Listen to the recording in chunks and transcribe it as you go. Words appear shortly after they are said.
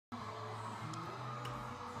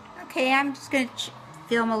Okay, I'm just going to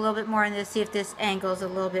film a little bit more on this, see if this angle is a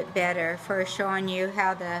little bit better for showing you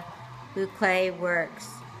how the boucle works.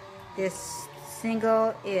 This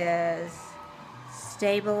single is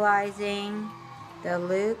stabilizing the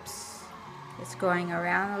loops. It's going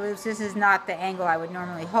around the loops. This is not the angle I would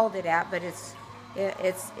normally hold it at, but it's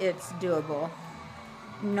doable.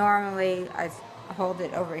 Normally I hold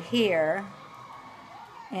it over here,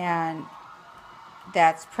 and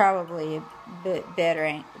that's probably a bit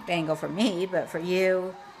better angle for me, but for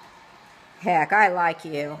you, heck, I like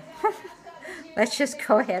you. Let's just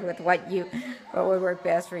go ahead with what would work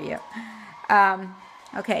best for you.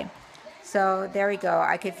 Okay, so there we go.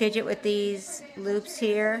 I could fidget with these loops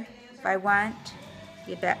here if I want.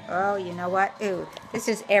 Get back. Oh, you know what? Ooh, this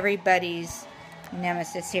is everybody's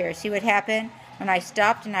nemesis here. See what happened? When I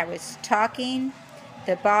stopped and I was talking,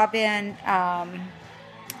 the bobbin,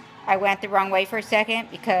 I went the wrong way for a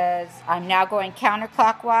second because I'm now going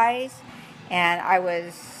counterclockwise, and I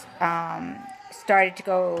was started to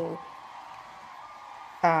go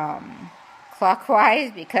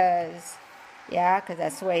clockwise because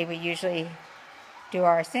that's the way we usually do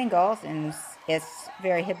our singles, and it's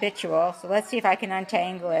very habitual. So let's see if I can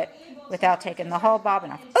untangle it without taking the whole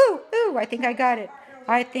bobbin off. Ooh, I think I got it.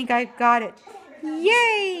 I think I got it.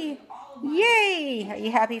 Yay! Yay! Are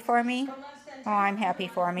you happy for me? Oh, I'm happy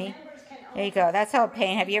for me. There you go. That's how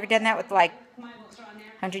pain. Have you ever done that with like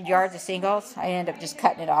 100 yards of singles? I end up just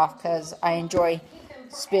cutting it off because I enjoy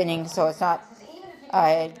spinning, so it's not,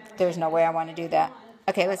 there's no way I want to do that.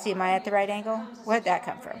 Okay, let's see. Am I at the right angle? Where did that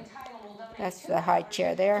come from? That's the high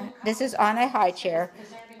chair there. This is on a high chair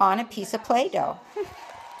on a piece of Play-Doh.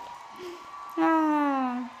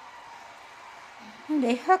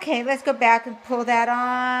 Okay, let's go back and pull that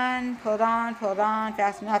on. Pull it on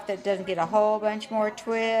fast enough that it doesn't get a whole bunch more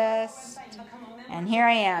twist. And here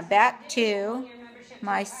I am, back to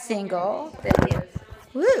my single that is,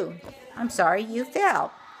 woo, I'm sorry, you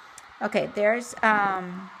fell. Okay, there's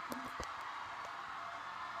my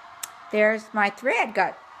thread.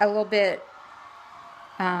 Got a little bit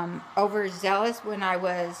overzealous when I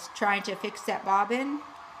was trying to fix that bobbin.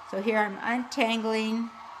 So here I'm untangling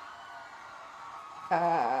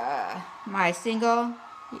my single.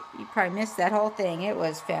 You probably missed that whole thing. It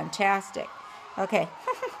was fantastic. Okay.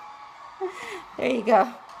 There you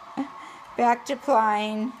go. Back to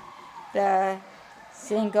applying the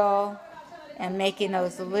single and making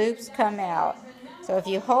those loops come out. So if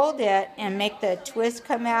you hold it and make the twist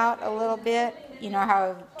come out a little bit, you know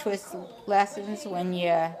how twist lessens when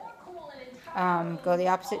you go the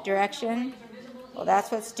opposite direction? Well,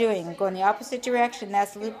 that's what it's doing. Going the opposite direction,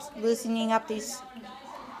 that's loosening up these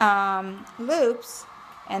loops,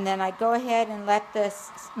 and then I go ahead and let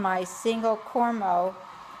my single cormo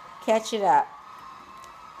catch it up.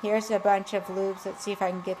 Here's a bunch of loops. Let's see if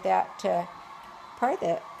I can get that to part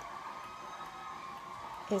that.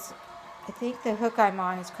 I think the hook I'm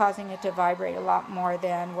on is causing it to vibrate a lot more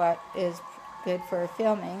than what is good for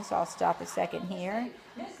filming, so I'll stop a second here.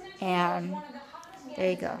 And there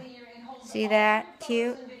you go. See that?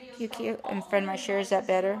 Cute. In front of my shirt, is that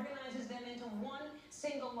better?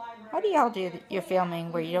 How do y'all do your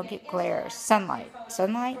filming where you don't get glare? Sunlight?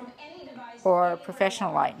 Or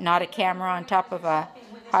professional light? Not a camera on top of a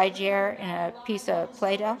high chair and a piece of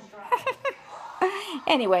Play-Doh?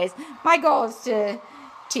 Anyways, my goal is to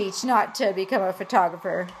teach, not to become a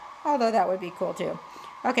photographer, although that would be cool too.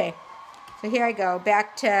 Okay, so here I go,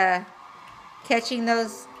 back to catching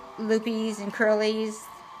those loopies and curlies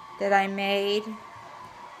that I made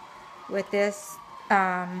with this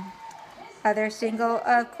other single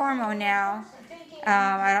of Cormo now.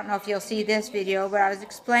 I don't know if you'll see this video, but I was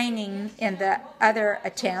explaining in the other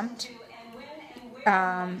attempt.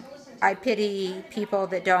 I pity people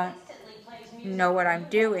that don't know what I'm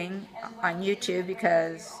doing on YouTube,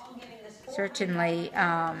 because certainly it's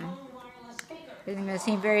going to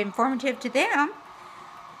seem very informative to them.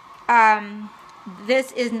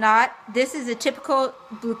 This is a typical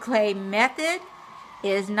boucle method. It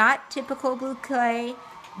is not typical boucle.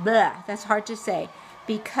 Blah, that's hard to say,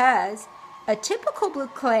 because a typical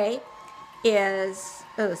boucle is,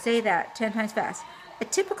 say that 10 times fast. A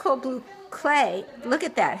typical boucle, look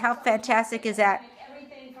at that, how fantastic is that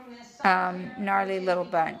gnarly little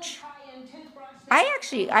bunch. I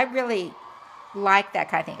really like that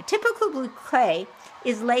kind of thing. A typical boucle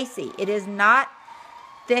is lacy. It is not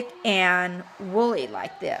thick and woolly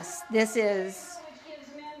like this. This is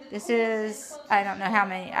I don't know how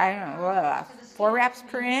many, 4 wraps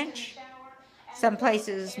per inch. Some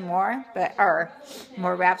places more, or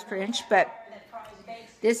more wraps per inch, but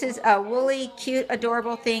this is a woolly, cute,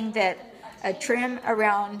 adorable thing that a trim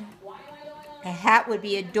around A hat would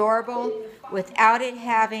be adorable without it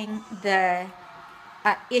having the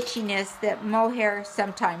itchiness that mohair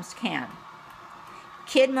sometimes can.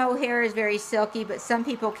 Kid mohair is very silky, but some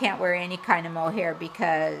people can't wear any kind of mohair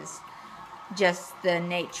because just the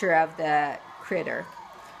nature of the critter.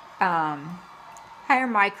 Higher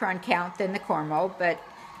micron count than the cornrow, but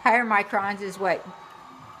higher microns is what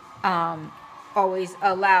always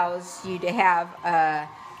allows you to have a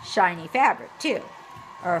shiny fabric too,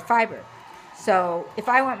 or a fiber. So if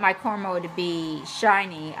I want my cornrow to be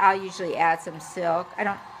shiny, I'll usually add some silk. I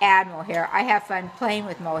don't add mohair. I have fun playing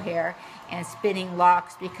with mohair and spinning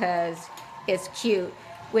locks because it's cute.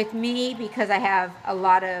 With me, because I have a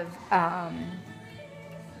lot of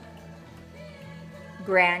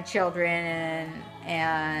grandchildren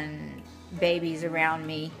and babies around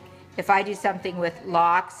me, if I do something with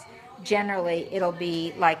locks, generally it'll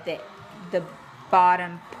be like the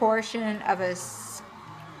bottom portion of a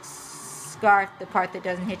scarf, the part that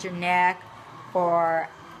doesn't hit your neck, or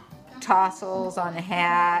tassels on a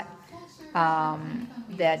hat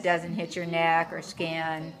that doesn't hit your neck or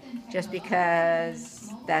skin, just because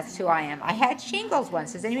that's who I am. I had shingles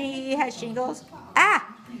once. Has anybody had shingles?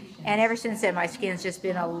 And ever since then, my skin's just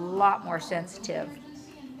been a lot more sensitive.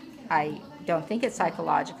 I don't think it's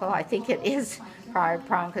psychological. I think it is probably a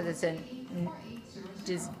problem because it's an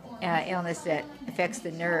illness that affects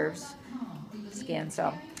the nerves, skin.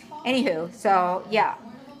 So, anywho, so yeah.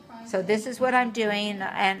 So this is what I'm doing,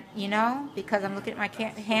 and you know, because I'm looking at my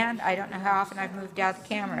hand, I don't know how often I've moved out the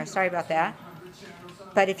camera. Sorry about that.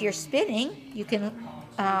 But if you're spinning, you can,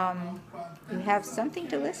 you have something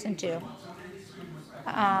to listen to.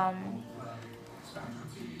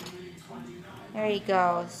 There you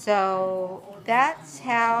go. So that's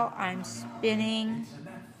how I'm spinning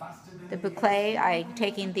the boucle. I'm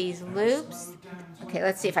taking these loops. Okay,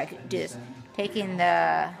 let's see if I can do this. Taking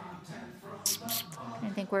the, I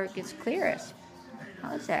think where it gets clearest.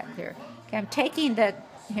 How is that clear? Okay, I'm taking the,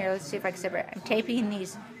 here, let's see if I can separate. I'm taping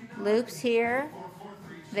these loops here,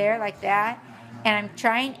 there, like that. And I'm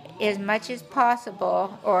trying as much as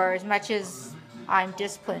possible, or as much as I'm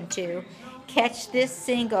disciplined to, catch this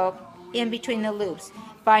single in between the loops.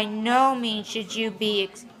 By no means should you be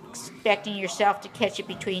expecting yourself to catch it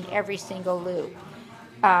between every single loop.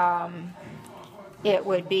 It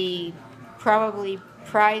would be probably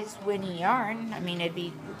prize-winning yarn. I mean, it'd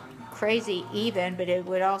be crazy even, but it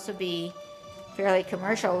would also be fairly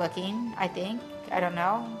commercial looking, I think. I don't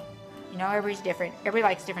know. You know, everybody's different.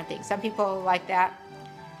 Everybody likes different things. Some people like that.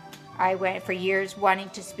 I went for years wanting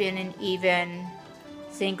to spin an even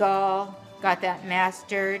single, got that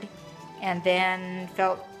mastered, and then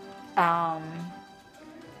felt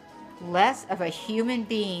less of a human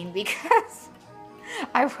being because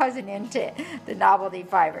I wasn't into the novelty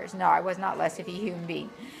fibers. No, I was not less of a human being.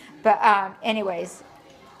 But anyways,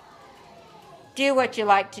 do what you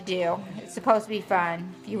like to do. It's supposed to be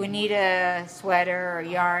fun. If you would need a sweater or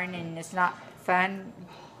yarn and it's not fun,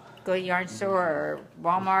 go to a yarn store or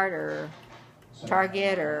Walmart or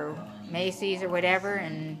Target or Macy's or whatever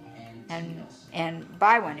and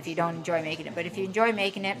buy one if you don't enjoy making it. But if you enjoy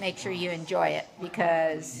making it, make sure you enjoy it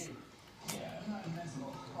because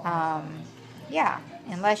yeah,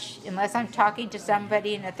 unless I'm talking to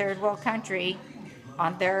somebody in a third world country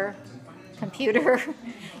on their computer,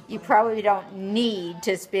 you probably don't need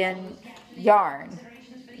to spin yarn.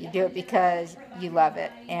 You do it because you love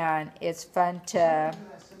it, and it's fun to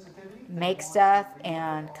make stuff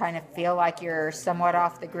and kind of feel like you're somewhat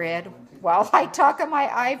off the grid while I talk on my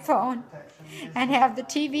iPhone and have the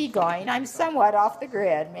TV going. I'm somewhat off the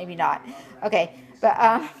grid, maybe not. Okay,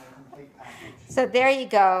 but so there you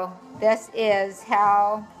go. This is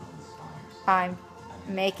how I'm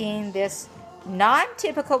making this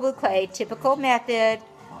non-typical boucle, typical method,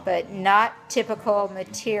 but not typical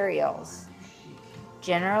materials.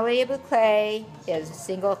 Generally, a boucle is a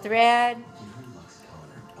single thread,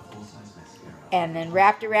 and then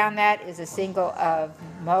wrapped around that is a single of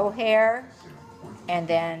mohair, and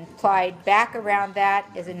then plied back around that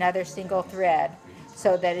is another single thread.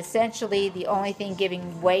 So that essentially the only thing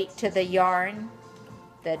giving weight to the yarn,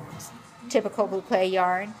 the typical boucle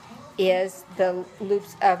yarn, is the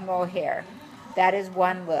loops of mohair. That is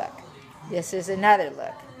one look. This is another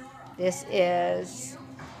look. This is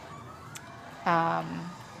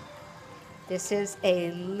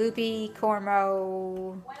a loopy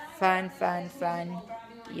cornrow, fun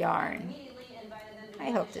yarn.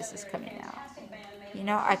 I hope this is coming out. You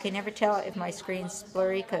know, I can never tell if my screen's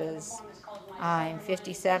blurry because I'm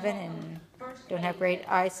 57 and don't have great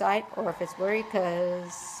eyesight, or if it's blurry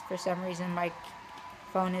because for some reason my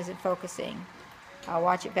phone isn't focusing. I'll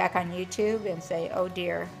watch it back on YouTube and say, oh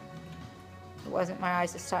dear. It wasn't my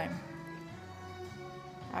eyes this time.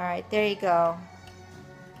 All right, there you go.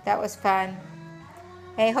 That was fun.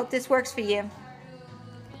 Hey, hope this works for you.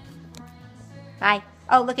 Bye.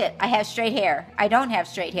 Oh, look it. I have straight hair. I don't have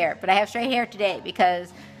straight hair, but I have straight hair today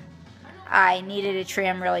because I needed a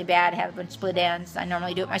trim really bad. I have a bunch of split ends. I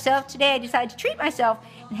normally do it myself. Today I decided to treat myself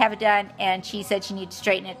and have it done, and she said she needed to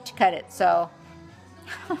straighten it to cut it. So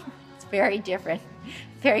it's very different.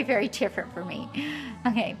 Very, very different for me.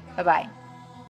 Okay, bye-bye.